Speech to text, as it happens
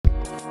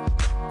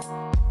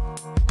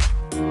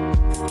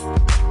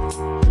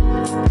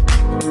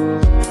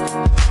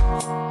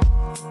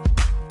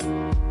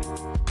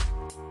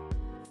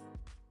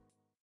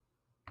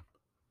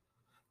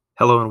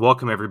and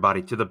welcome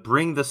everybody to the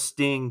Bring the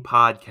Sting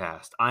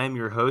podcast. I am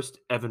your host,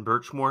 Evan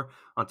Birchmore.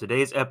 On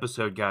today's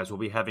episode, guys, we'll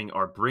be having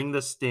our Bring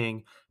the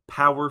Sting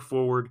Power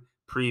Forward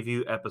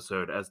preview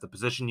episode as the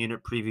position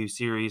unit preview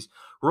series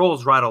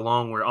rolls right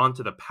along. We're on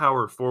to the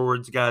power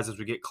forwards, guys, as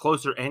we get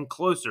closer and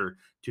closer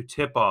to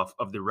tip off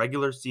of the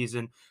regular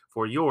season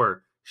for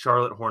your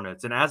Charlotte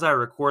Hornets. And as I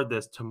record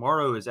this,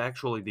 tomorrow is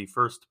actually the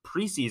first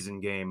preseason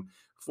game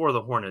for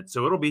the Hornets.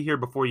 So it'll be here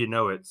before you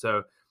know it.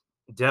 So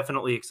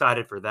definitely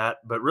excited for that,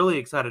 but really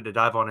excited to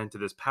dive on into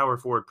this power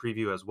forward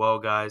preview as well,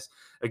 guys.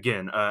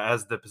 Again,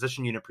 as the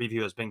position unit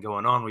preview has been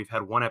going on, we've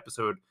had one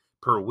episode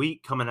per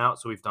week coming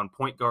out. So we've done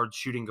point guards,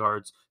 shooting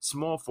guards,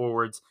 small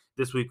forwards.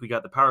 This week we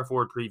got the power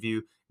forward preview.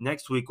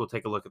 Next week we'll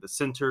take a look at the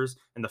centers,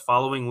 and the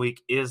following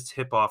week is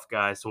tip off,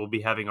 guys. So we'll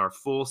be having our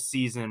full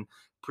season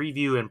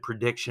preview and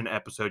prediction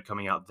episode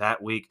coming out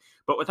that week.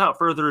 But without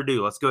further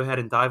ado, let's go ahead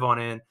and dive on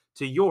in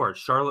to your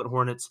Charlotte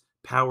Hornets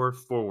power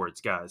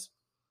forwards, guys.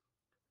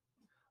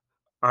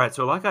 All right,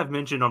 so like I've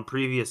mentioned on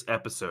previous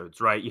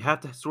episodes, right, you have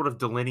to sort of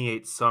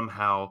delineate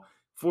somehow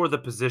for the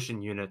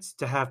position units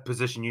to have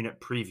position unit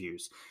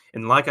previews.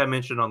 And like I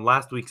mentioned on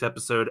last week's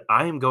episode,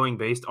 I am going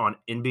based on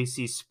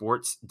NBC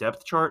Sports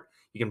depth chart.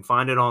 You can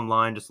find it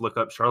online. Just look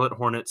up Charlotte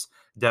Hornets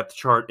depth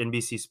chart,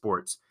 NBC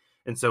Sports.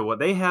 And so what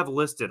they have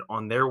listed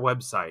on their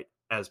website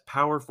as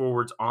power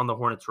forwards on the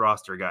Hornets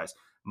roster, guys,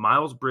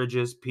 Miles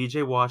Bridges,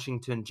 PJ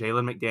Washington,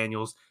 Jalen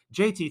McDaniels,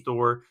 JT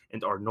Thor,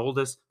 and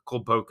Arnoldus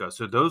Kolboka.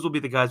 So those will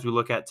be the guys we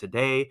look at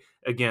today.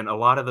 Again, a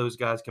lot of those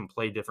guys can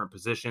play different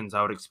positions.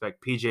 I would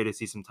expect PJ to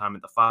see some time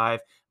at the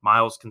 5.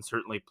 Miles can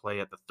certainly play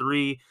at the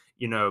 3.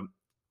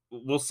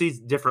 We'll see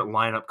different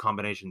lineup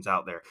combinations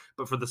out there.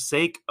 But for the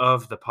sake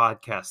of the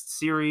podcast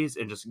series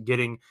and just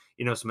getting,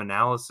 some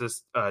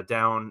analysis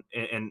down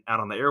and out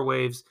on the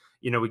airwaves,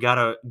 we got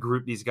to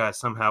group these guys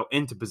somehow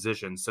into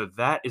positions. So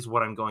that is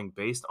what I'm going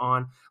based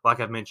on, like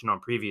I've mentioned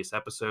on previous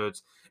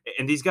episodes.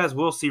 And these guys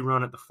will see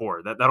run at the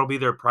 4. That'll be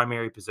their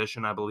primary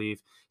position, I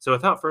believe. So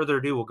without further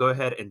ado, we'll go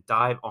ahead and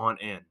dive on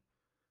in.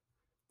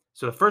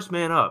 So the first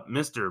man up,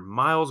 Mr.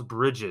 Miles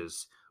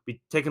Bridges. Be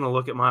taking a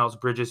look at Miles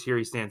Bridges here.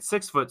 He stands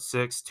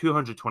 6'6",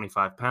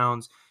 225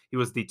 pounds. He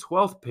was the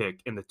 12th pick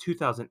in the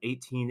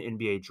 2018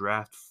 NBA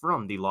draft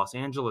from the Los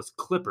Angeles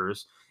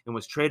Clippers and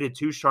was traded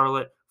to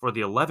Charlotte for the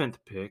 11th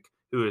pick,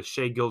 who is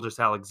Shai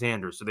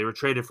Gilgeous-Alexander. So they were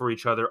traded for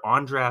each other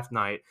on draft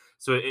night.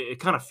 So it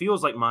kind of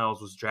feels like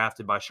Miles was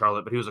drafted by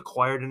Charlotte, but he was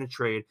acquired in a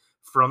trade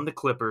from the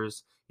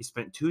Clippers. He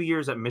spent 2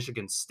 years at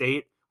Michigan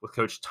State with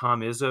Coach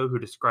Tom Izzo, who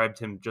described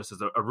him just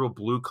as a real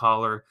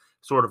blue-collar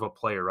sort of a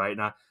player, right?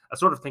 And I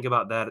sort of think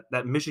about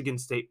that Michigan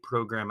State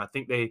program. I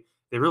think they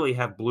really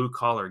have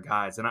blue-collar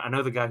guys. And I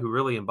know the guy who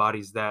really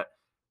embodies that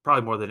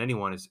probably more than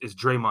anyone is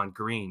Draymond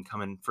Green,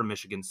 coming from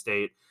Michigan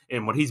State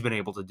and what he's been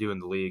able to do in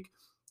the league.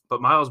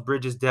 But Miles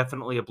Bridges,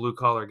 definitely a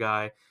blue-collar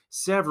guy.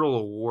 Several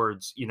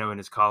awards, in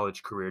his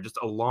college career, just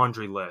a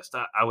laundry list.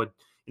 I would,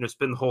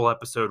 spend the whole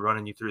episode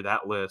running you through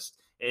that list,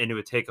 and it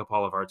would take up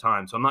all of our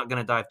time. So I'm not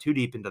going to dive too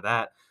deep into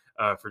that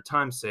for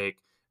time's sake.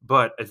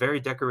 But a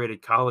very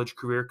decorated college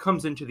career,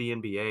 comes into the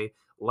NBA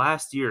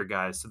last year,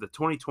 guys. So the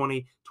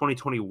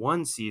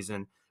 2020-2021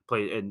 season,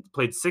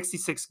 played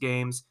 66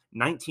 games,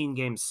 19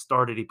 games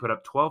started. He put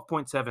up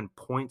 12.7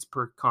 points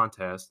per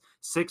contest,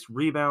 6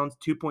 rebounds,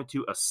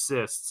 2.2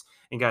 assists.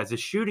 And guys, his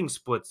shooting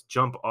splits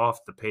jump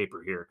off the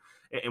paper here.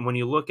 And when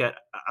you look at,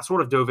 I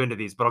sort of dove into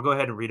these, but I'll go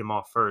ahead and read them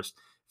off first.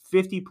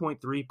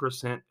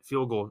 50.3%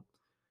 field goal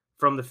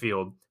from the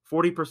field,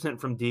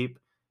 40% from deep,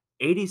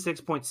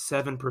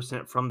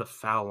 86.7% from the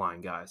foul line,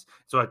 guys.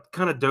 So I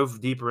kind of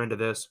dove deeper into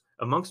this.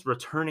 Amongst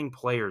returning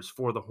players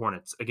for the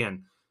Hornets,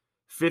 again,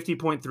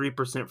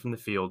 50.3% from the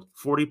field,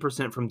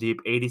 40% from deep,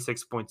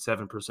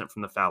 86.7%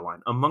 from the foul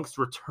line. Amongst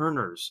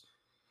returners,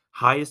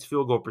 highest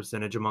field goal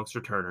percentage amongst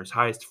returners,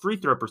 highest free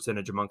throw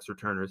percentage amongst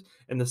returners,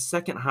 and the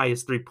second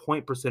highest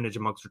three-point percentage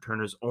amongst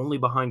returners, only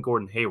behind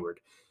Gordon Hayward.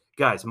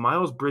 Guys,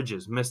 Miles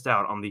Bridges missed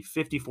out on the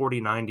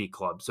 50-40-90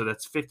 club. So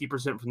that's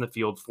 50% from the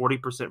field,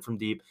 40% from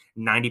deep,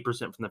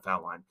 90% from the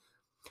foul line.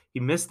 He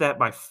missed that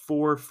by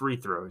 4 free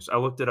throws. I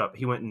looked it up.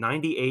 He went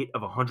 98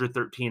 of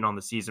 113 on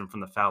the season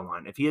from the foul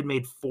line. If he had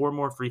made 4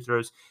 more free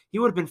throws, he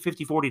would have been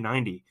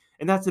 50-40-90.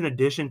 And that's in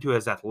addition to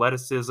his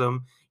athleticism,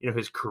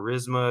 his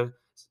charisma,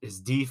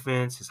 his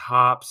defense, his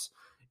hops.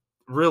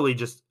 Really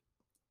just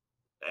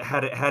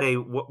had a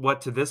what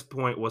to this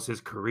point was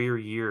his career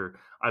year,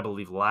 I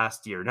believe,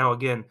 last year. Now,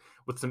 again,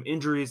 with some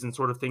injuries and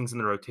sort of things in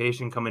the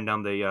rotation coming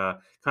down the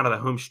kind of the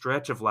home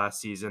stretch of last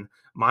season,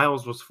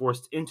 Miles was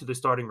forced into the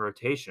starting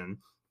rotation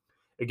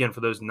again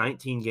for those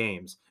 19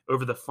 games.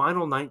 Over the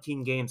final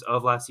 19 games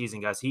of last season,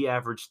 guys, he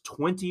averaged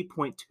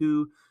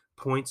 20.2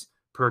 points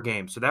per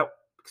game. So that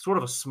sort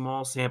of a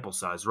small sample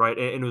size, right?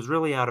 And it was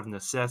really out of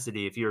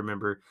necessity, if you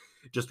remember.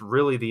 Just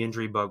really the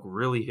injury bug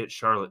really hit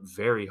Charlotte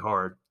very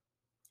hard.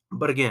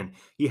 But again,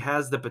 he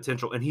has the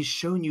potential, and he's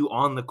shown you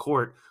on the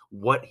court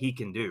what he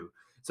can do.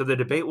 So the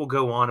debate will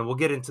go on, and we'll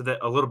get into that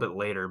a little bit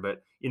later.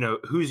 But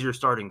who's your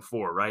starting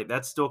four, right?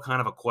 That's still kind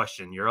of a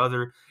question. Your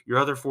other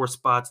four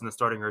spots in the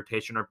starting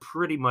rotation are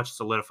pretty much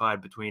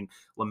solidified between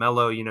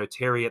LaMelo,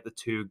 Terry at the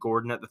two,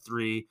 Gordon at the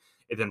three,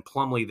 and then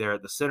Plumlee there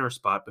at the center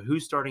spot. But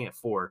who's starting at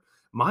four?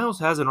 Miles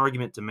has an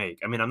argument to make.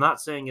 I mean, I'm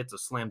not saying it's a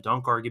slam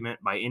dunk argument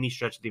by any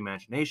stretch of the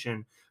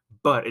imagination,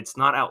 but it's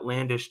not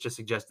outlandish to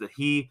suggest that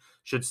he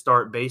should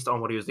start based on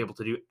what he was able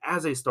to do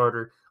as a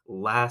starter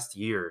last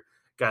year.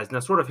 Guys, now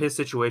sort of his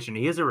situation,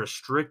 he is a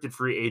restricted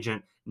free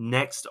agent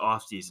next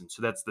offseason.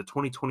 So that's the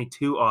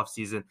 2022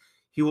 offseason.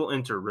 He will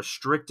enter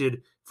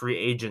restricted free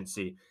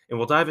agency. And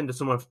we'll dive into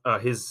some of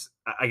his,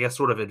 I guess,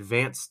 sort of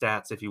advanced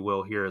stats, if you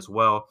will, here as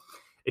well.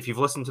 If you've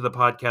listened to the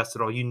podcast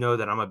at all, you know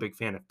that I'm a big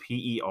fan of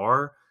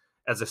PER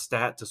as a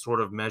stat to sort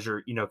of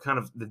measure, kind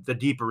of the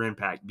deeper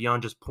impact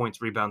beyond just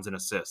points, rebounds, and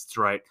assists,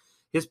 right?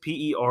 His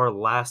PER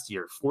last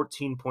year,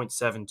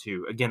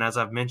 14.72. Again, as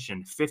I've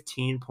mentioned,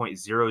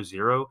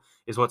 15.00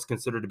 is what's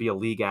considered to be a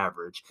league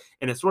average.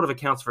 And it sort of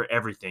accounts for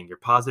everything, your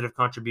positive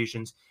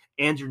contributions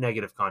and your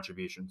negative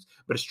contributions.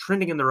 But it's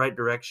trending in the right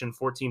direction,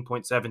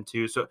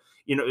 14.72. So,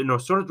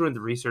 sort of doing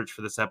the research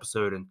for this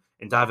episode and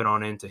diving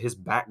on into his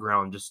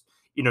background, just,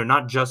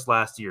 not just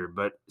last year,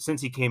 but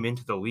since he came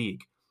into the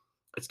league.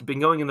 It's been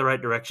going in the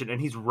right direction, and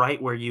he's right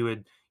where you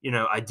would,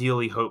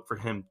 ideally hope for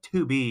him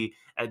to be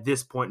at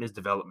this point in his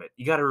development.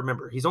 You got to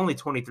remember, he's only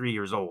 23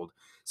 years old,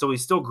 so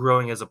he's still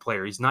growing as a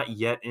player. He's not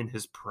yet in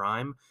his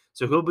prime,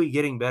 so he'll be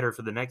getting better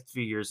for the next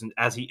few years and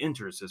as he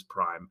enters his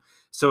prime.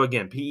 So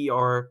again,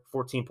 PER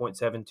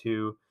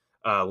 14.72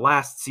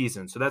 last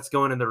season, so that's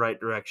going in the right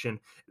direction.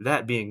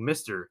 That being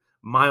Mr.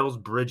 Miles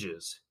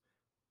Bridges.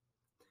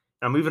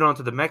 Now, moving on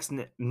to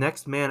the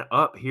next man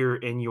up here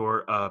in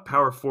your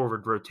power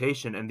forward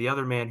rotation, and the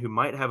other man who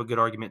might have a good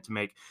argument to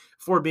make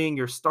for being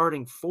your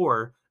starting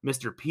four,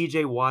 Mr.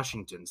 PJ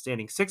Washington,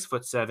 standing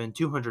 6'7",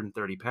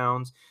 230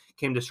 pounds,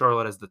 came to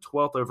Charlotte as the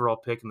 12th overall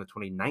pick in the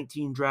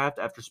 2019 draft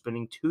after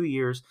spending 2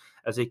 years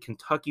as a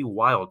Kentucky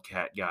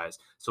Wildcat, guys.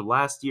 So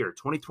last year,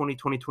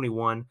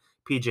 2020-2021,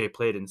 PJ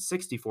played in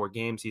 64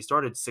 games. He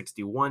started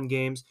 61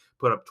 games,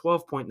 put up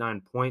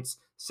 12.9 points,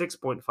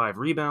 6.5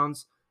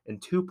 rebounds, and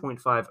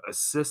 2.5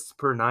 assists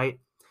per night.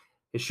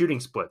 His shooting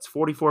splits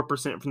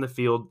 44% from the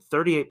field,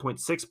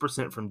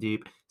 38.6% from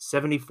deep,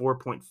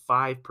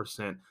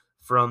 74.5%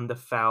 from the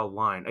foul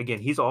line. Again,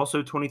 he's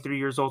also 23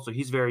 years old, so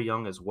he's very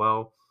young as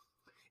well.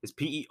 His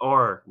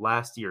PER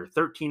last year,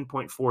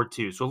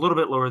 13.42, so a little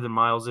bit lower than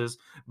Miles's.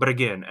 But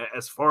again,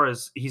 as far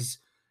as he's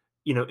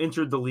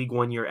entered the league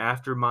 1 year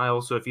after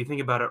Miles. So if you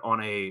think about it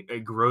on a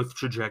growth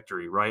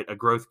trajectory, right, a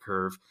growth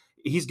curve,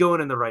 he's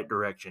going in the right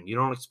direction. You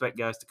don't expect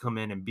guys to come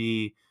in and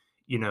be,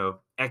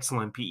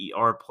 excellent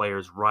PER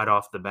players right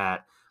off the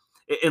bat,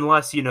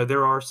 unless,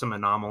 there are some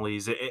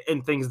anomalies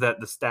and things that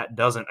the stat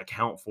doesn't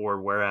account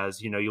for.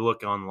 Whereas, you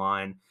look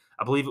online,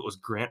 I believe it was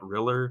Grant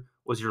Riller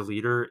was your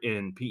leader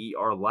in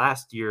PER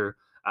last year.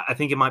 I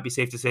think it might be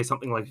safe to say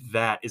something like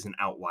that is an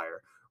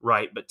outlier.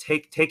 Right, but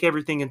take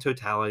everything in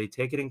totality,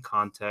 take it in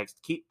context,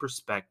 keep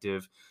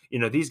perspective.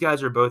 These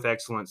guys are both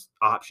excellent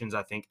options,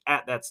 I think,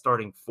 at that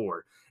starting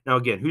four. Now,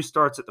 again, who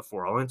starts at the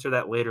four? I'll answer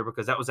that later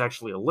because that was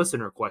actually a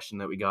listener question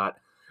that we got.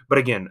 But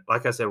again,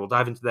 like I said, we'll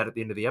dive into that at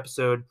the end of the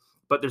episode.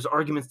 But there's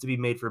arguments to be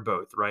made for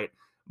both, right?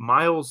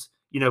 Miles,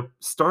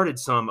 started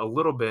some a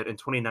little bit in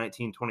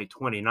 2019,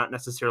 2020, not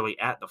necessarily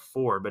at the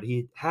four, but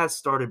he has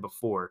started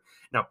before.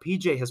 Now,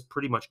 PJ has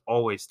pretty much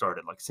always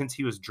started. Like since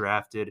he was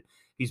drafted,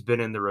 he's been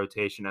in the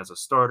rotation as a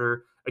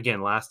starter.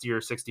 Again, last year,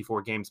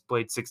 64 games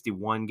played,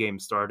 61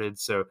 games started.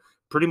 So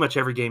pretty much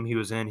every game he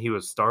was in, he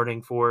was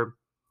starting for.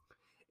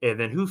 And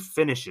then who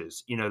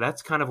finishes?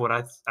 That's kind of what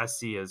I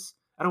see as,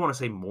 I don't want to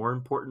say more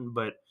important,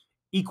 but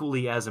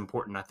equally as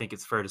important, I think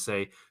it's fair to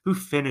say, who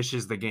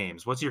finishes the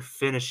games? What's your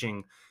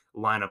finishing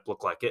lineup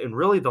look like? And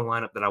really the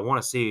lineup that I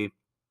want to see,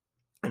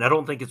 and I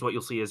don't think it's what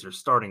you'll see as your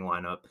starting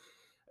lineup,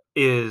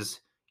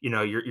 is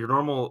your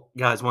normal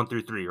guys 1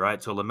 through 3,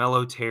 right? So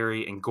LaMelo,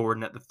 Terry, and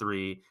Gordon at the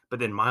 3, but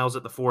then Miles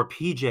at the 4,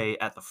 PJ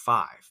at the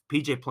 5.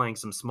 PJ playing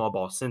some small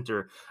ball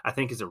center, I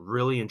think, is a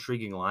really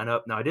intriguing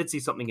lineup. Now, I did see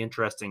something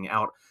interesting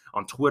out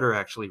on Twitter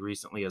actually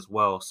recently as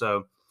well.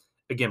 So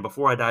again,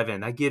 before I dive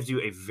in, that gives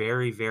you a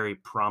very, very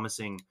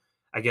promising,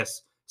 I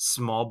guess,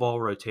 small ball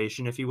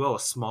rotation, if you will, a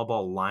small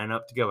ball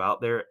lineup to go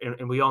out there.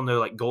 And we all know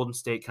like Golden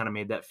State kind of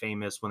made that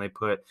famous when they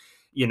put,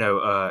 it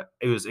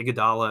was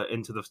Iguodala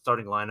into the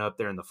starting lineup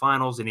there in the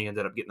finals, and he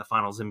ended up getting the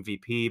finals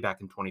MVP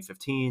back in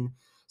 2015.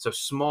 So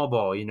small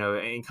ball,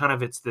 and kind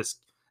of it's this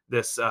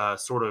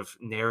sort of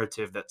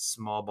narrative that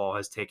small ball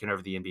has taken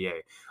over the NBA.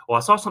 Well,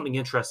 I saw something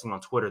interesting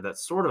on Twitter that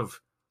sort of,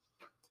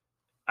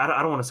 I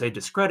don't want to say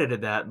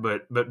discredited that,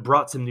 but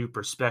brought some new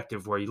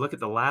perspective where you look at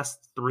the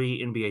last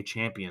 3 NBA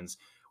champions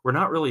were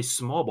not really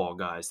small ball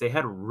guys. They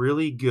had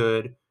really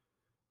good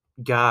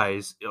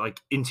guys,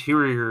 like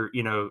interior,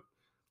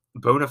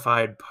 bona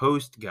fide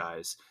post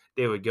guys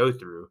they would go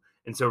through.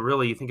 And so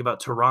really you think about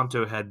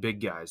Toronto had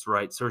big guys,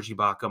 right? Serge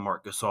Ibaka,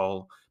 Marc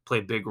Gasol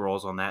played big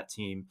roles on that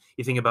team.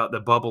 You think about the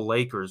bubble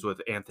Lakers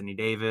with Anthony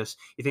Davis.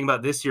 You think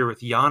about this year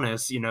with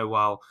Giannis,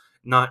 while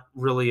not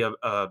really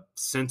a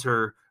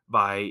center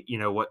by,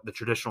 what the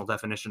traditional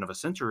definition of a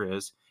center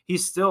is,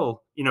 he's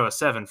still, a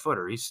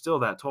 7-footer. He's still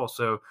that tall.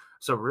 So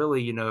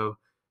really,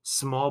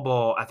 small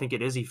ball, I think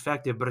it is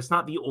effective, but it's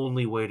not the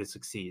only way to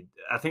succeed.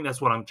 I think that's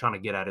what I'm trying to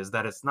get at, is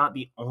that it's not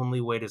the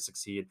only way to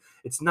succeed.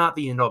 It's not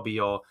the end all be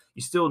all.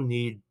 You still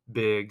need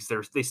bigs.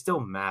 They still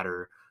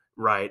matter,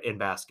 right, in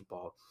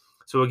basketball.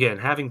 So again,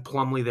 having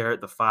Plumlee there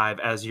at the 5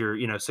 as your,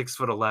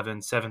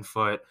 6'11", 7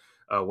 foot,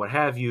 what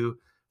have you,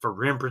 for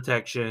rim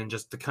protection,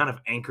 just to kind of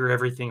anchor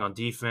everything on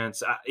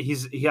defense. I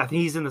think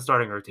he's in the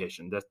starting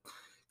rotation. That's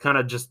kind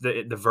of just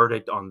the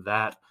verdict on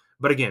that.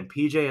 But again,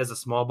 PJ as a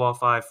small ball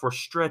 5 for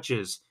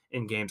stretches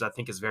in games, I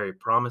think is very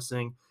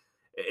promising,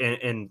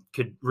 and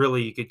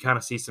you could kind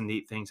of see some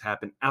neat things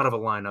happen out of a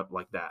lineup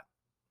like that.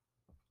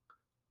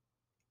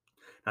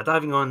 Now,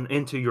 diving on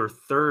into your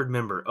third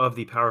member of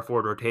the power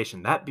forward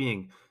rotation, that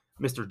being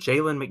Mr.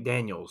 Jalen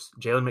McDaniels.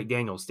 Jalen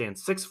McDaniels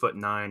stands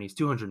 6'9". He's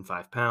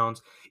 205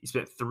 pounds. He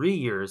spent 3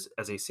 years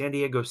as a San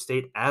Diego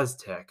State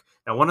Aztec.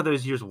 Now, one of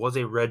those years was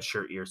a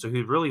redshirt year, so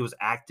he really was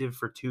active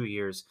for 2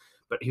 years,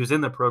 but he was in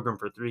the program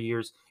for 3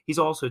 years. He's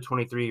also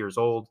 23 years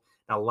old.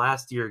 Now,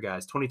 last year,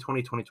 guys,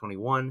 2020,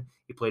 2021,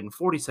 he played in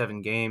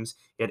 47 games.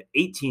 He had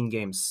 18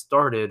 games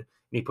started, and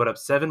he put up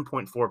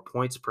 7.4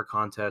 points per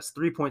contest,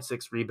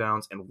 3.6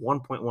 rebounds, and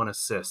 1.1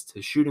 assists.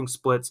 His shooting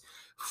splits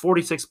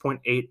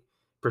 46.8%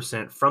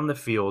 from the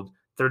field,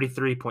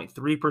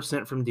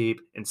 33.3% from deep,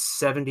 and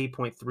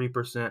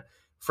 70.3%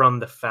 from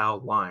the foul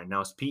line. Now,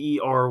 his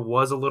PER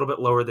was a little bit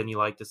lower than you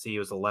like to see. It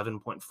was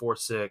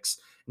 11.46.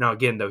 Now,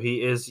 again, though,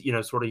 he is,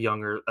 sort of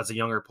younger as a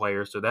younger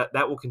player, so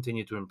that will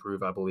continue to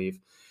improve, I believe.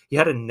 He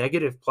had a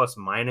negative plus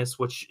minus,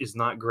 which is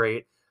not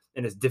great,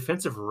 and his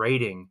defensive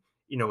rating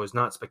was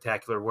not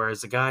spectacular.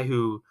 Whereas a guy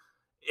who,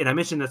 and I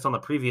mentioned this on the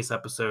previous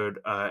episode,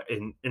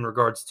 in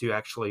regards to,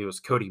 actually, it was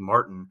Cody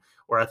Martin,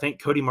 where I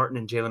think Cody Martin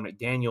and Jalen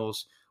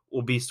McDaniels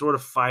will be sort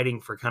of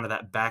fighting for kind of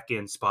that back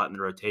end spot in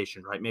the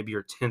rotation, right? Maybe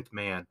your 10th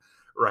man,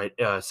 right?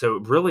 So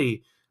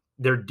really,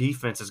 their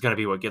defense is going to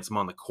be what gets them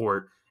on the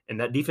court. And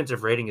that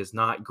defensive rating is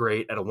not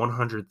great at a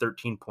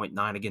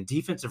 113.9. Again,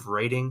 defensive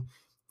rating,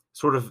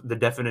 sort of the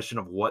definition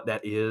of what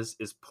that is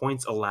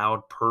points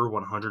allowed per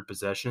 100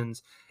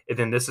 possessions. And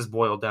then this is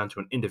boiled down to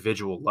an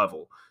individual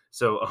level.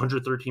 So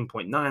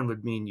 113.9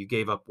 would mean you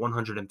gave up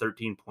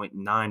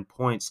 113.9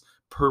 points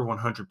per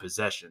 100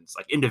 possessions,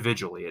 like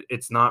individually.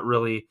 It's not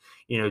really,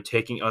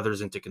 taking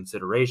others into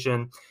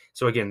consideration.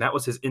 So again, that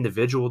was his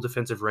individual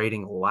defensive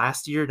rating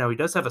last year. Now he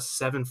does have a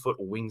 7-foot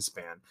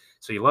wingspan.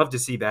 So you love to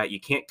see that. You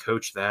can't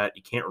coach that.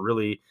 You can't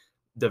really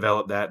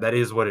develop that. That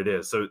is what it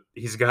is. So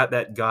he's got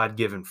that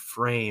God-given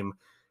frame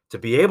to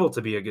be able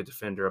to be a good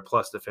defender, a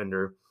plus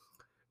defender.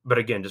 But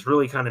again, just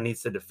really kind of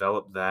needs to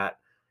develop that.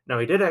 Now,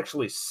 he did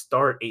actually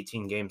start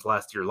 18 games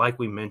last year, like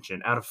we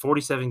mentioned. Out of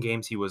 47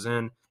 games he was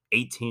in,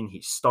 18 he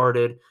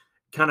started,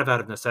 kind of out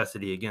of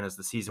necessity, again, as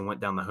the season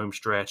went down the home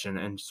stretch,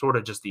 and sort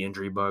of just the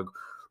injury bug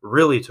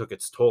really took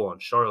its toll on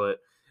Charlotte.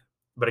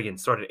 But again,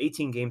 started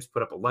 18 games,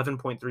 put up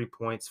 11.3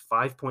 points,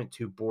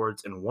 5.2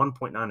 boards, and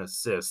 1.9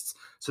 assists.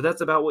 So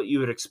that's about what you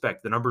would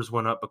expect. The numbers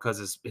went up because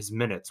his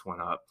minutes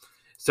went up.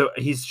 So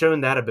he's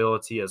shown that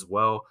ability as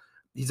well.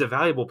 He's a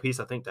valuable piece,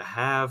 I think, to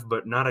have,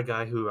 but not a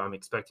guy who I'm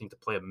expecting to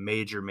play a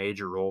major,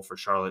 major role for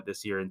Charlotte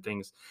this year, and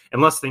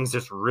unless things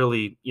just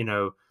really,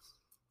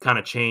 kind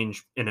of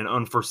change in an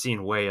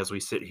unforeseen way as we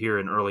sit here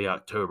in early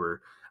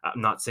October. I'm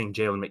not saying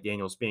Jalen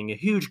McDaniels being a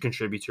huge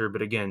contributor,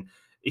 but again,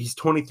 he's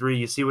 23.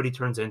 You see what he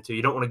turns into.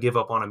 You don't want to give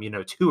up on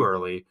him, too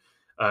early,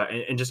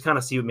 and just kind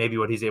of see maybe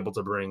what he's able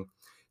to bring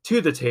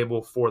to the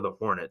table for the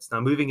Hornets. Now,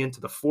 moving into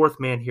the fourth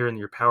man here in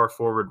your power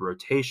forward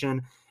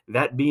rotation,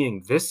 that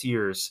being this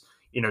year's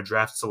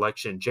draft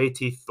selection,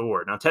 JT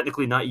Thor. Now,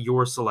 technically not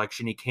your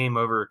selection. He came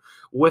over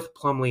with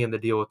Plumlee in the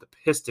deal with the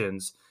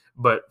Pistons,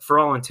 but for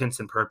all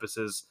intents and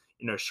purposes,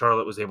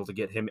 Charlotte was able to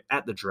get him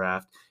at the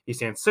draft. He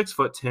stands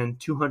 6'10",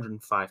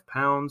 205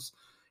 pounds.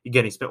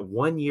 Again, he spent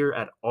 1 year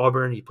at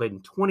Auburn. He played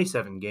in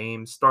 27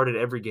 games, started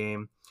every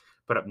game,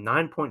 put up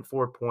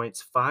 9.4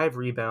 points, 5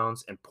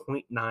 rebounds, and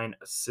 0.9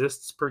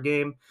 assists per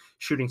game.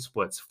 Shooting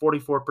splits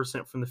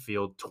 44% from the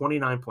field,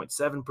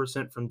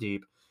 29.7% from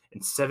deep,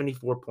 and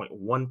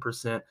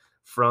 74.1%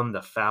 from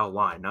the foul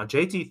line. Now,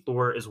 JT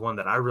Thor is one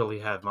that I really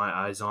have my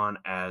eyes on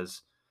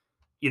as,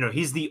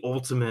 he's the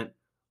ultimate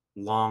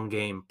long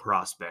game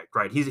prospect,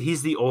 right?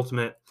 He's the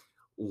ultimate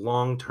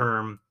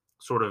long-term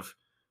sort of,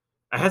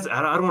 I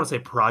don't want to say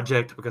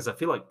project, because I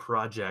feel like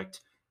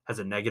project has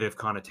a negative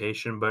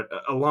connotation, but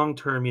a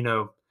long-term,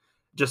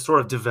 just sort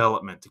of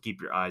development to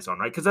keep your eyes on,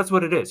 right? Because that's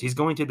what it is. He's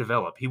going to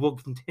develop. He will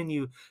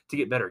continue to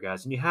get better,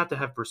 guys. And you have to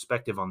have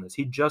perspective on this.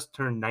 He just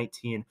turned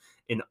 19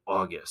 in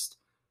August.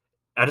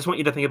 I just want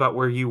you to think about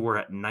where you were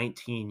at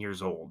 19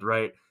 years old,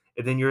 right?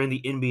 And then you're in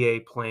the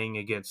NBA playing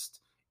against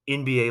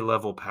NBA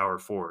level power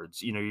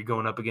forwards. You're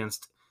going up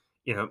against,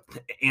 you know,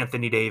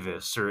 Anthony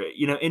Davis or,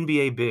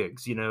 NBA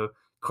bigs,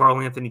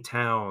 Carl Anthony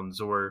Towns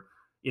or,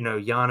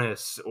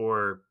 Giannis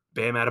or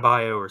Bam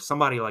Adebayo or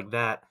somebody like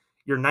that,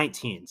 you're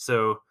 19.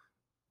 So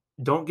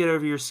don't get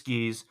over your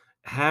skis.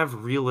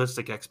 Have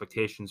realistic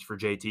expectations for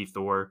JT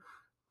Thor,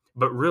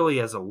 but really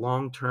as a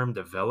long-term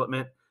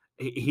development,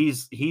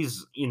 he's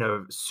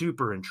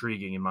super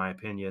intriguing in my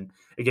opinion.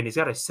 Again, he's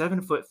got a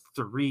 7'3"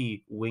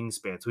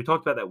 wingspan. So we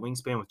talked about that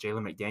wingspan with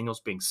Jalen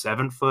McDaniels being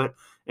 7 foot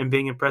and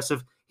being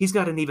impressive. He's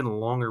got an even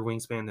longer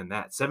wingspan than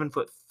that,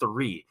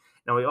 7'3".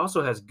 Now he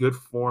also has good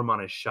form on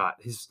his shot.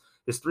 His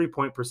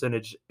 3-point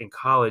percentage in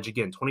college,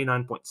 again,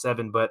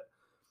 29.7, but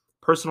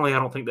personally, I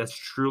don't think that's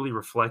truly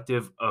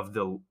reflective of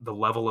the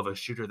level of a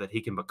shooter that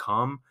he can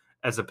become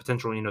as a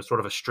potential, sort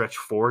of a stretch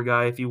four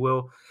guy, if you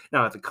will.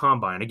 Now at the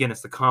combine, again,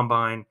 it's the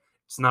combine.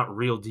 It's not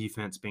real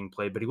defense being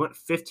played, but he went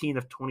 15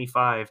 of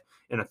 25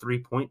 in a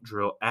 3-point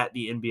drill at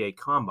the NBA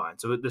combine.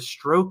 So the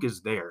stroke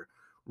is there.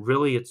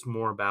 Really, it's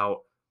more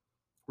about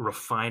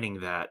refining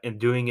that and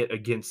doing it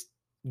against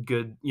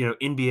good,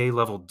 NBA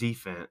level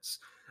defense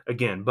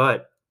again.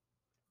 But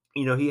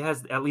he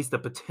has at least the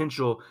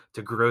potential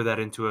to grow that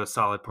into a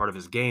solid part of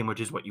his game, which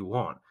is what you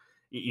want.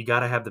 You got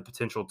to have the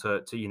potential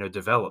to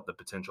develop the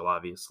potential,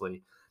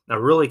 obviously. Now,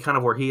 really, kind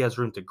of where he has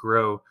room to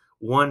grow.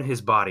 One,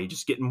 his body,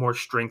 just getting more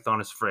strength on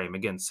his frame.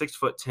 Again,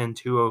 6'10",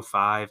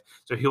 205.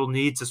 So he'll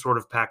need to sort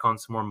of pack on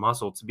some more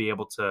muscle to be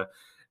able to,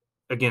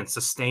 again,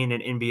 sustain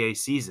an NBA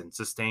season,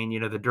 sustain,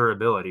 the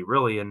durability,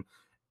 really. And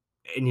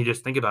you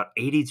just think about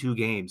 82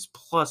 games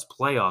plus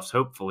playoffs,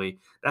 hopefully,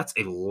 that's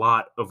a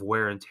lot of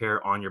wear and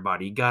tear on your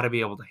body. You got to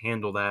be able to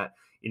handle that,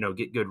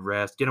 get good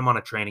rest, get them on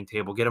a training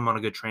table, get them on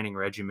a good training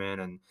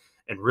regimen, and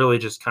really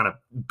just kind of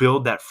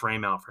build that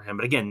frame out for him.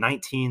 But again,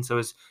 19, so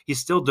he's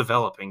still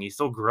developing, he's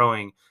still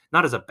growing,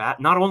 not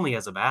only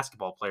as a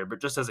basketball player,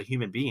 but just as a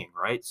human being,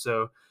 right?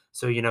 So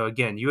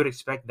again, you would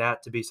expect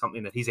that to be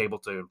something that he's able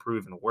to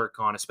improve and work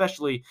on,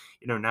 especially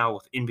now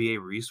with NBA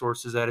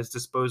resources at his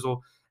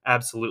disposal.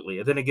 Absolutely.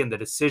 And then again, the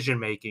decision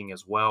making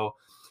as well,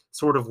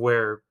 sort of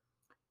where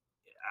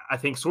I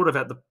think sort of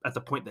at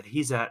the point that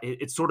he's at,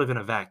 it's sort of in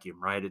a vacuum,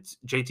 right? It's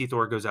JT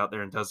Thor goes out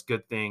there and does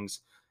good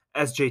things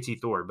as JT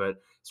Thor,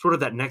 but sort of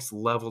that next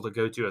level to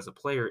go to as a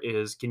player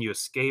is, can you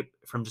escape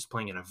from just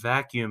playing in a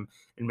vacuum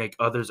and make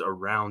others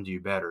around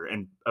you better?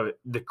 And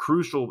the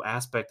crucial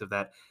aspect of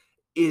that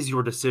is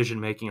your decision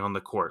making on the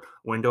court.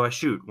 When do I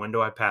shoot? When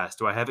do I pass?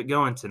 Do I have it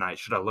going tonight?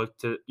 Should I look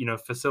to,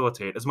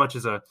 facilitate as much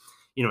as a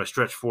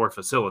stretch four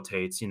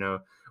facilitates,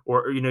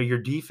 or, your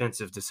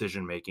defensive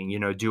decision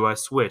making, do I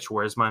switch?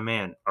 Where's my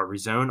man? Are we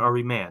zone? Are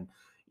we man?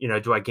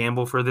 Do I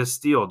gamble for this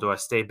steal? Do I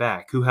stay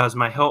back? Who has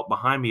my help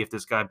behind me if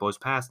this guy blows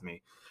past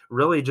me?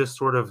 Really just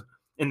sort of,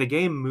 and the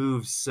game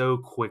moves so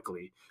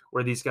quickly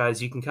where these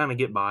guys, you can kind of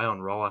get by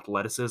on raw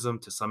athleticism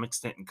to some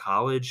extent in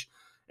college.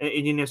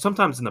 And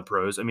sometimes in the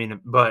pros, I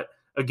mean, but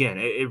again,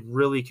 it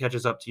really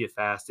catches up to you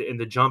fast. And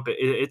the jump,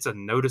 it's a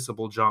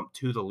noticeable jump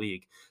to the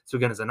league. So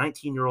again, as a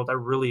 19-year-old, I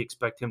really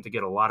expect him to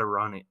get a lot of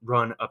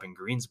run up in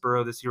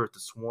Greensboro this year at the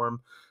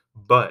Swarm.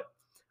 But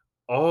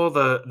all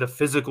the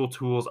physical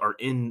tools are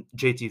in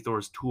JT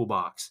Thor's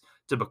toolbox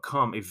to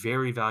become a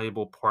very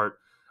valuable part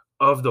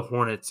of the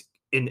Hornets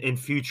in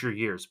future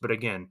years. But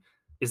again,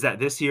 is that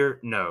this year?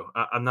 No,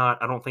 I'm not.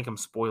 I don't think I'm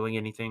spoiling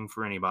anything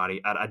for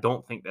anybody. I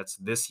don't think that's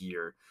this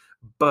year.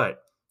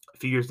 But a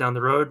few years down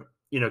the road,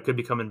 could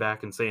be coming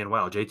back and saying,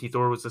 wow, JT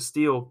Thor was a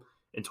steal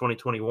in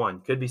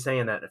 2021. Could be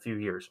saying that in a few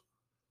years.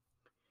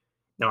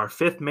 Now, our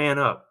fifth man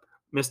up,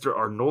 Mr.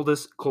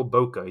 Arnoldus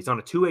Kolboka. He's on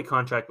a two-way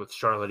contract with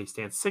Charlotte. He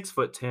stands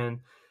 6'10",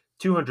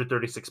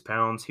 236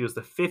 pounds. He was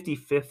the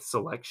 55th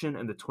selection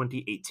in the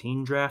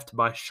 2018 draft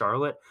by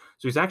Charlotte.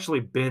 So he's actually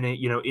been,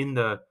 in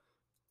the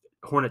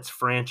Hornets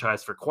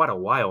franchise for quite a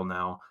while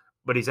now,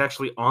 but he's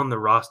actually on the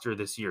roster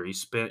this year. He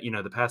spent,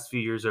 the past few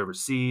years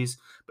overseas,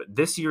 but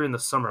this year in the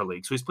summer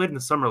league. So he's played in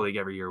the summer league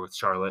every year with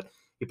Charlotte.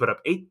 He put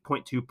up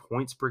 8.2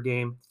 points per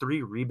game,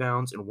 3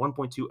 rebounds, and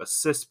 1.2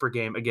 assists per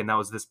game. Again, that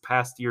was this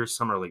past year's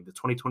summer league, the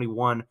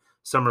 2021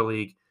 summer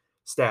league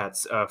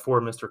stats for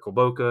Mr.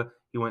 Kolboka.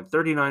 He went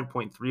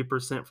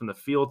 39.3% from the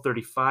field,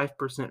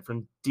 35%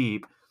 from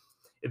deep.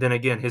 And then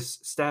again, his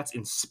stats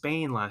in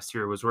Spain last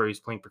year was where he was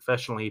playing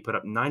professionally. He put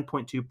up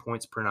 9.2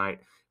 points per night,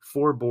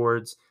 4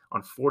 boards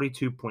on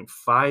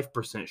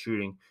 42.5%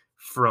 shooting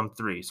from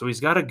three. So he's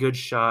got a good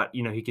shot.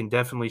 He can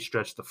definitely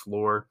stretch the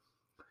floor.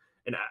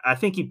 And I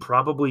think he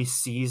probably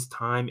sees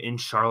time in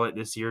Charlotte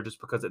this year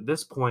just because at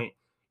this point,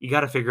 you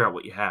got to figure out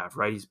what you have,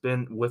 right? He's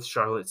been with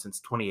Charlotte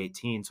since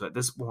 2018. So at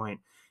this point,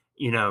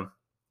 you're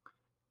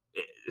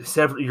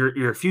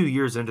a few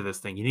years into this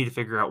thing. You need to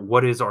figure out,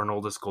 what is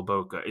Arnoldus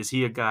Kolboka? Is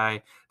he a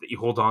guy that you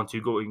hold on to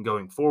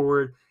going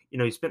forward?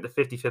 You spent the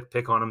 55th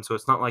pick on him, so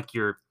it's not like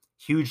you're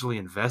hugely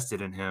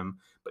invested in him,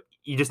 but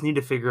you just need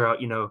to figure out,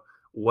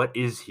 what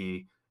is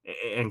he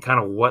and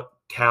kind of what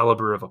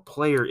caliber of a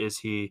player is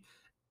he?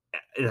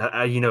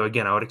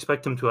 Again, I would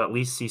expect him to at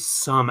least see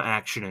some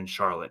action in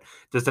Charlotte.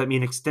 Does that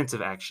mean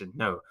extensive action?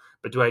 No.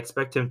 But do I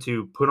expect him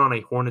to put on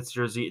a Hornets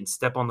jersey and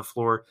step on the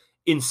floor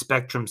in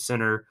Spectrum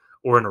Center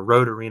or in a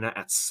road arena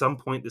at some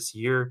point this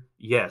year?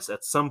 Yes,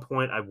 at some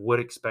point I would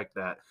expect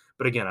that.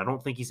 But again, I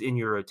don't think he's in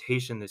your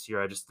rotation this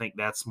year. I just think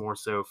that's more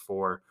so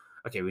for,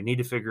 okay, we need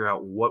to figure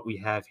out what we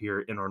have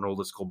here in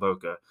Arnoldus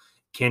Kulboka.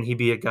 Can he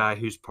be a guy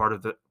who's part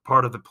of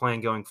the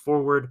plan going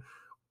forward?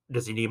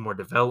 Does he need more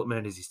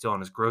development? Is he still on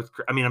his growth?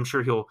 I mean, I'm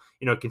sure he'll,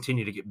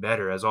 continue to get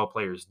better as all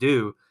players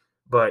do,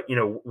 but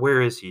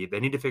where is he? They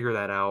need to figure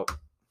that out.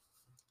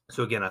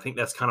 So again, I think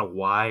that's kind of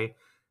why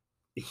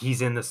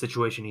he's in the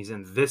situation he's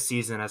in this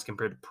season as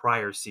compared to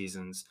prior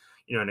seasons.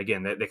 And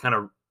again, they kind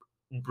of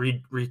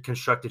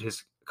reconstructed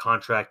his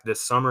contract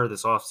this summer,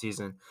 this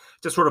offseason,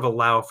 to sort of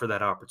allow for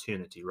that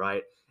opportunity,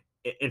 right?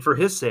 And for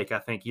his sake, I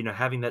think,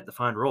 having that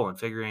defined role and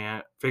figuring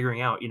out,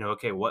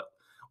 okay, what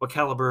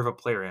caliber of a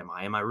player am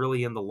I? Am I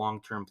really in the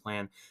long-term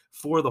plan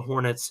for the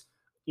Hornets?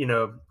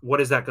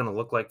 What is that going to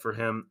look like for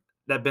him?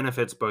 That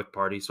benefits both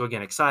parties. So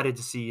again, excited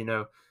to see,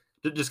 to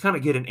just kind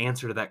of get an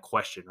answer to that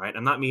question, right?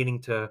 I'm not meaning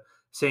to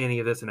say any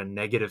of this in a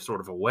negative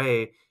sort of a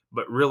way,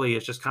 but really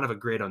it's just kind of a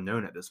great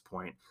unknown at this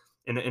point.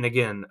 And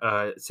again,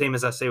 same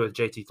as I say with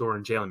JT Thor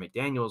and Jalen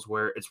McDaniels,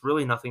 where it's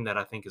really nothing that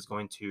I think is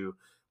going to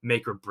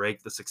make or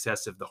break the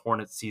success of the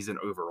Hornets season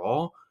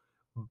overall.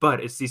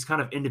 But it's these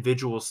kind of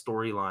individual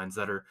storylines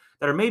that are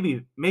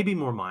maybe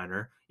more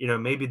minor.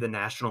 Maybe the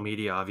national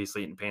media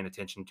obviously isn't paying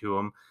attention to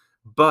them,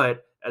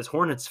 but as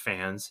Hornets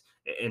fans,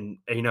 and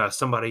as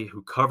somebody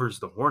who covers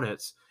the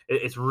Hornets,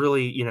 it's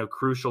really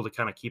crucial to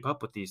kind of keep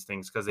up with these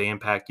things because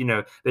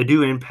they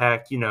do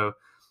impact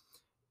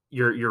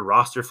your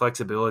roster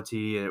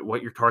flexibility and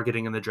what you're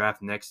targeting in the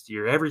draft next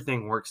year.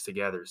 Everything works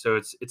together, so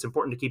it's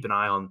important to keep an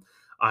eye on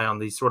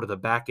these sort of the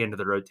back end of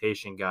the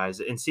rotation guys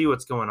and see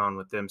what's going on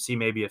with them. See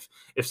maybe if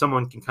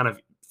someone can kind of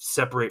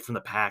separate from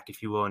the pack,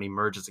 if you will, and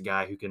emerge as a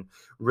guy who can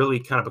really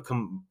kind of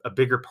become a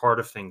bigger part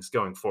of things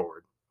going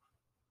forward.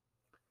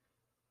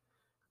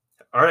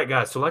 All right,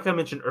 guys. So, like I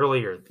mentioned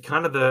earlier,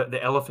 kind of the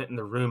elephant in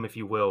the room, if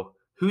you will,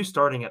 who's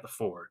starting at the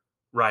four,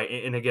 right?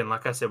 And again,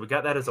 like I said, we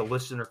got that as a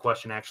listener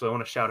question. Actually, I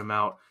want to shout him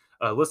out.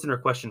 A listener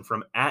question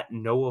from at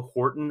Noah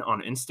Horton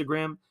on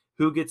Instagram.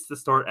 Who gets the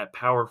start at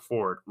power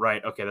forward?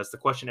 Right. Okay, that's the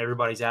question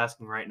everybody's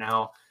asking right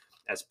now.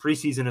 As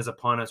preseason is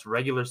upon us,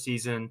 regular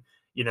season,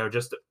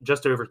 just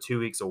over 2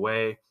 weeks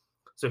away.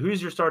 So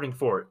who's your starting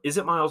forward? Is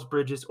it Miles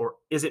Bridges or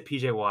is it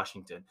PJ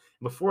Washington?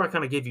 Before I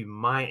kind of give you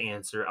my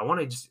answer, I want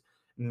to just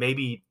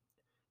maybe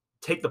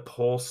take the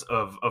pulse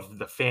of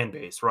the fan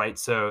base, right?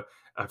 So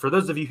for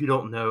those of you who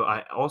don't know,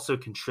 I also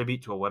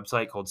contribute to a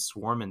website called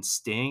Swarm and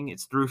Sting.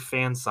 It's through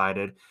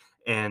Fansided,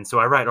 and so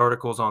I write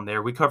articles on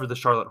there. We cover the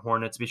Charlotte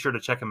Hornets. Be sure to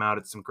check them out.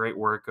 It's some great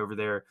work over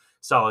there.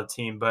 Solid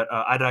team. But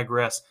I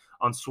digress.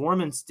 On Swarm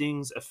and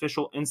Sting's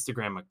official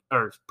Instagram,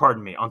 or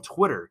pardon me, on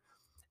Twitter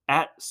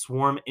at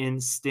Swarm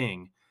and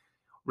Sting,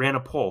 ran a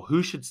poll.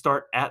 Who should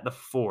start at the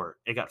four?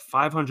 It got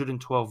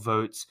 512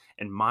 votes,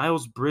 and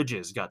Miles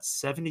Bridges got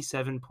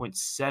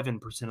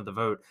 77.7% of the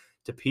vote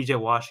to PJ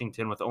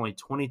Washington with only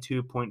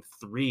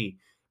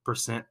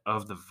 22.3%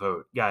 of the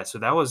vote. Guys, so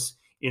that was,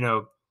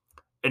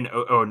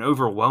 an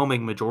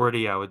overwhelming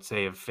majority, I would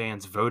say, of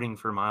fans voting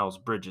for Miles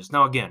Bridges.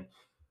 Now, again,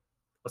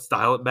 let's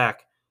dial it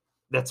back.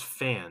 That's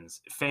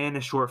fans. Fan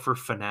is short for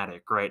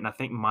fanatic, right? And I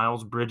think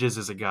Miles Bridges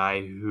is a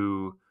guy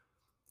who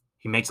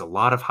he makes a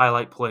lot of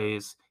highlight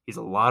plays. He's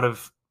a lot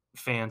of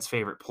fans'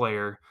 favorite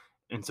player.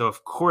 And so,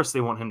 of course,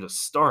 they want him to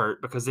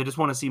start because they just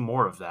want to see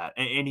more of that.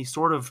 And he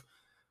sort of,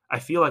 I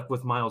feel like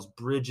with Miles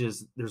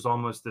Bridges, there's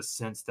almost this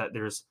sense that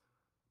there's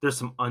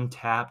some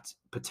untapped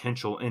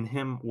potential in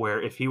him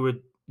where if he would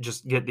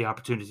just get the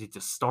opportunity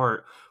to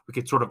start, we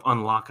could sort of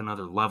unlock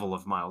another level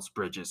of Miles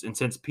Bridges. And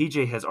since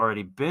PJ has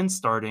already been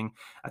starting,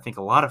 I think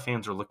a lot of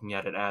fans are looking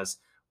at it as,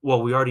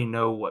 well, we already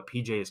know what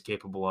PJ is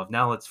capable of.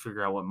 Now let's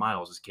figure out what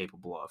Miles is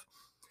capable of.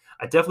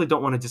 I definitely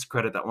don't want to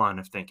discredit that line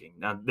of thinking.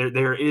 Now,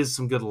 there is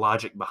some good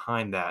logic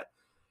behind that,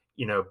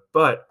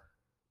 but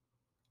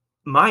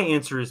my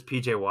answer is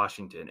PJ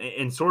Washington.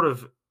 And sort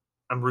of,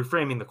 I'm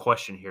reframing the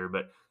question here,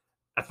 but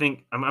I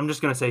think I'm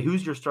just going to say,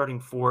 who's your starting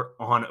four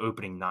on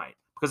opening night?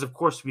 Because, of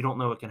course, we don't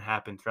know what can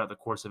happen throughout the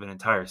course of an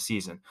entire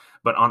season.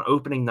 But on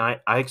opening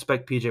night, I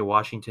expect PJ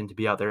Washington to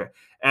be out there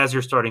as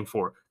your starting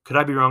four. Could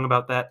I be wrong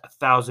about that?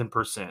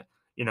 1,000%.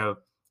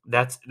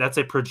 That's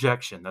a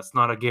projection. That's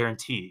not a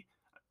guarantee.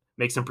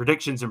 Make some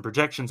predictions and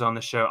projections on the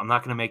show. I'm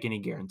not going to make any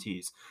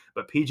guarantees.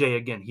 But PJ,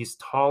 again, he's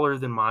taller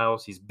than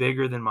Miles. He's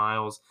bigger than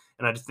Miles.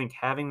 And I just think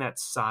having that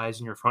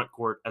size in your front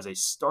court as a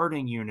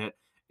starting unit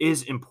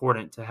is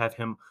important to have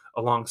him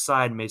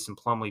alongside Mason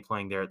Plumlee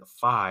playing there at the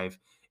five.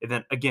 And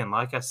then, again,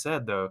 like I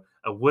said, though,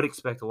 I would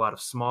expect a lot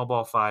of small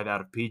ball five out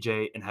of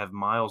PJ and have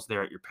Miles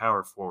there at your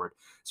power forward.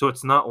 So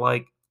it's not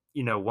like,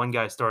 one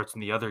guy starts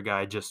and the other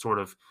guy just sort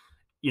of,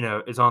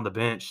 is on the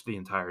bench the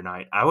entire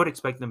night. I would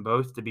expect them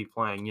both to be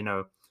playing,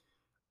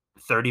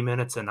 30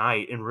 minutes a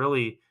night. And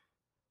really,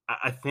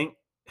 I think,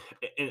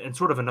 and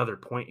sort of another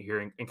point here,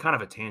 and kind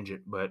of a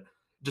tangent, but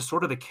just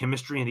sort of the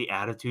chemistry and the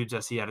attitudes I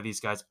see out of these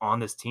guys on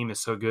this team is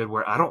so good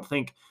where I don't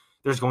think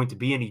there's going to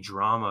be any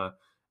drama,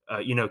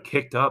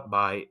 kicked up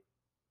by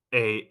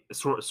a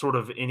sort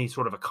of any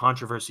sort of a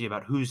controversy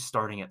about who's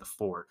starting at the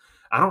 4.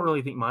 I don't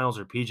really think Miles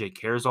or PJ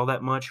cares all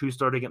that much who's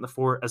starting at the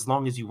 4 as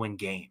long as you win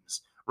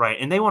games, right?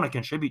 And they want to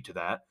contribute to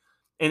that,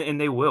 and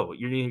they will.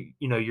 You're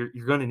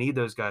going to need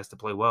those guys to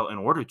play well in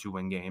order to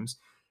win games.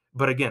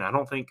 But again, I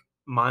don't think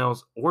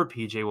Miles or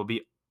PJ will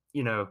be,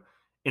 you know,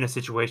 in a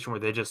situation where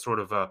they just sort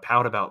of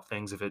pout about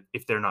things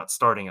if they're not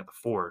starting at the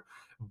 4.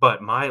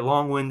 But my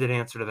long-winded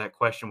answer to that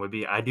question would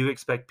be I do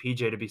expect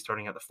PJ to be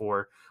starting at the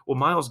 4. Will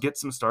Miles get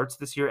some starts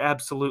this year?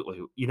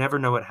 Absolutely. You never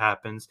know what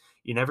happens.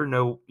 You never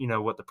know,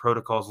 what the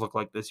protocols look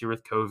like this year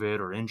with COVID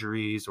or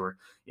injuries or,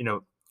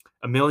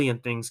 a million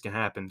things can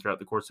happen throughout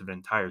the course of an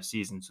entire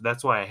season. So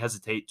that's why I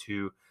hesitate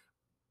to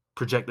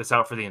project this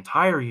out for the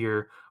entire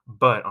year.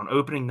 But on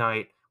opening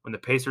night, when the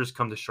Pacers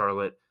come to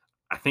Charlotte,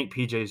 I think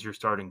PJ is your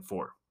starting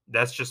 4.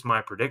 That's just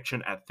my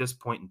prediction at this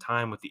point in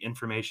time with the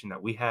information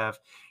that we have,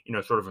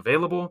 sort of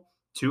available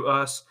to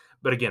us.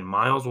 But again,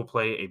 Miles will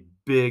play a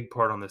big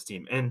part on this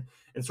team. And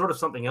sort of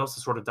something else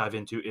to sort of dive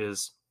into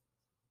is,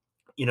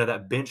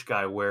 that bench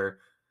guy where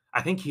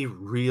I think he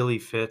really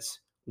fits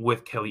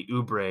with Kelly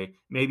Oubre,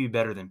 maybe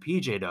better than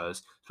PJ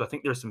does. So I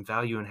think there's some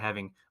value in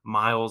having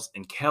Miles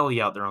and Kelly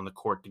out there on the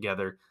court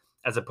together,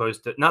 as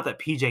opposed to not that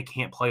PJ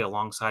can't play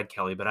alongside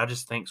Kelly, but I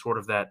just think sort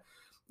of that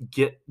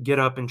get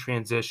up in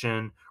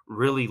transition,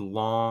 really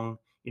long,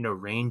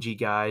 rangy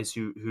guys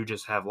who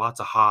just have lots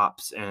of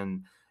hops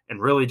and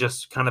really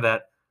just kind of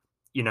that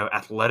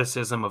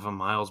athleticism of a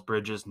Miles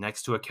Bridges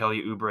next to a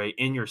Kelly Oubre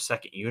in your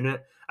second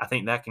unit. I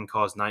think that can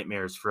cause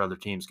nightmares for other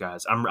teams,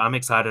 guys. I'm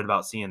excited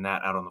about seeing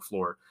that out on the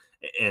floor.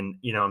 And,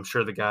 I'm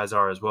sure the guys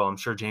are as well. I'm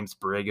sure James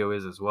Borrego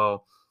is as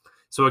well.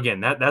 So again,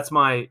 that's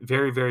my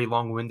very, very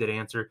long-winded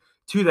answer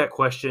to that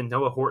question.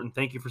 Noah Horton,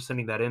 thank you for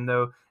sending that in,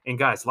 though. And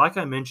guys, like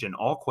I mentioned,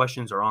 all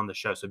questions are on the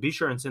show, so be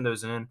sure and send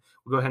those in.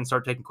 We'll go ahead and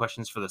start taking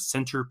questions for the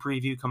center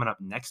preview coming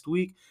up next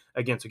week.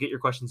 Again, so get your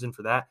questions in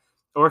for that.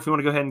 Or if you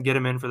want to go ahead and get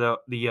them in for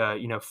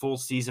the full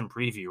season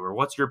preview, or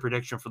what's your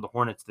prediction for the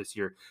Hornets this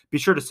year, be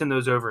sure to send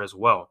those over as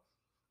well.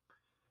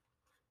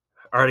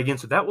 All right, again,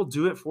 so that will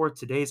do it for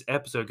today's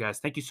episode, guys.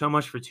 Thank you so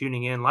much for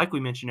tuning in. Like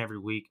we mentioned every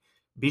week,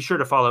 be sure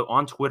to follow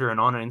on Twitter and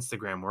on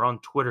Instagram. We're on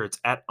Twitter. It's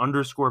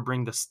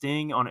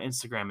 @_bring_the_sting. On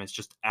Instagram, it's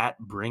just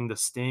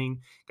 @bring_the_sting.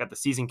 Got the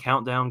season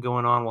countdown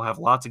going on. We'll have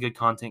lots of good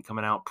content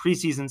coming out.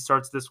 Preseason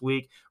starts this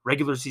week.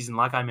 Regular season,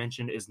 like I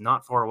mentioned, is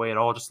not far away at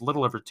all, just a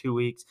little over 2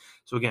 weeks.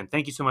 So again,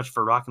 thank you so much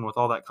for rocking with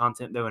all that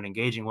content, though, and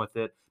engaging with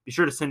it. Be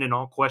sure to send in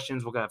all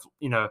questions. We'll have,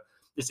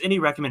 just any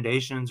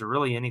recommendations or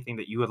really anything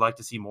that you would like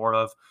to see more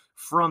of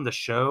from the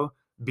show.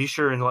 Be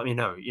sure and let me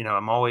know.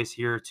 I'm always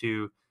here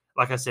to,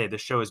 like I say, the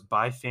show is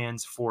by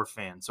fans for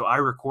fans. So I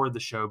record the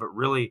show, but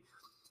really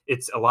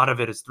it's a lot of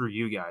it is through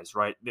you guys,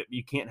 right?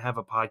 You can't have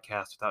a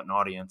podcast without an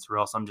audience, or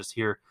else I'm just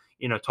here,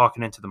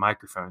 talking into the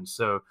microphone.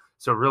 So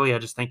really, I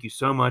just thank you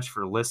so much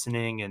for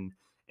listening and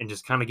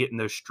just kind of getting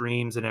those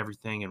streams and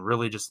everything, and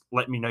really just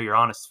let me know your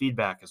honest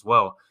feedback as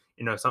well.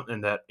 Something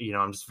that,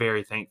 I'm just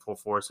very thankful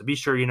for. So be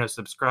sure,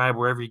 subscribe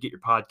wherever you get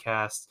your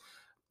podcasts.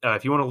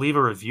 If you want to leave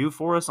a review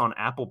for us on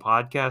Apple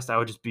Podcast, I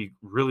would just be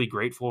really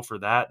grateful for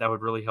that. That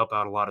would really help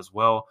out a lot as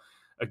well.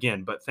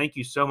 Again, but thank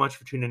you so much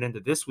for tuning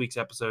into this week's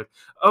episode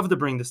of the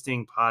Bring the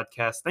Sting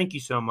podcast. Thank you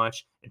so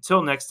much.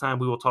 Until next time,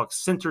 we will talk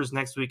centers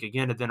next week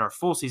again, and then our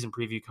full season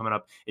preview coming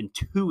up in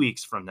 2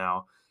 weeks from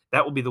now.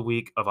 That will be the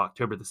week of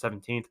October the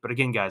 17th. But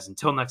again, guys,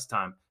 until next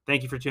time,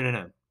 thank you for tuning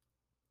in.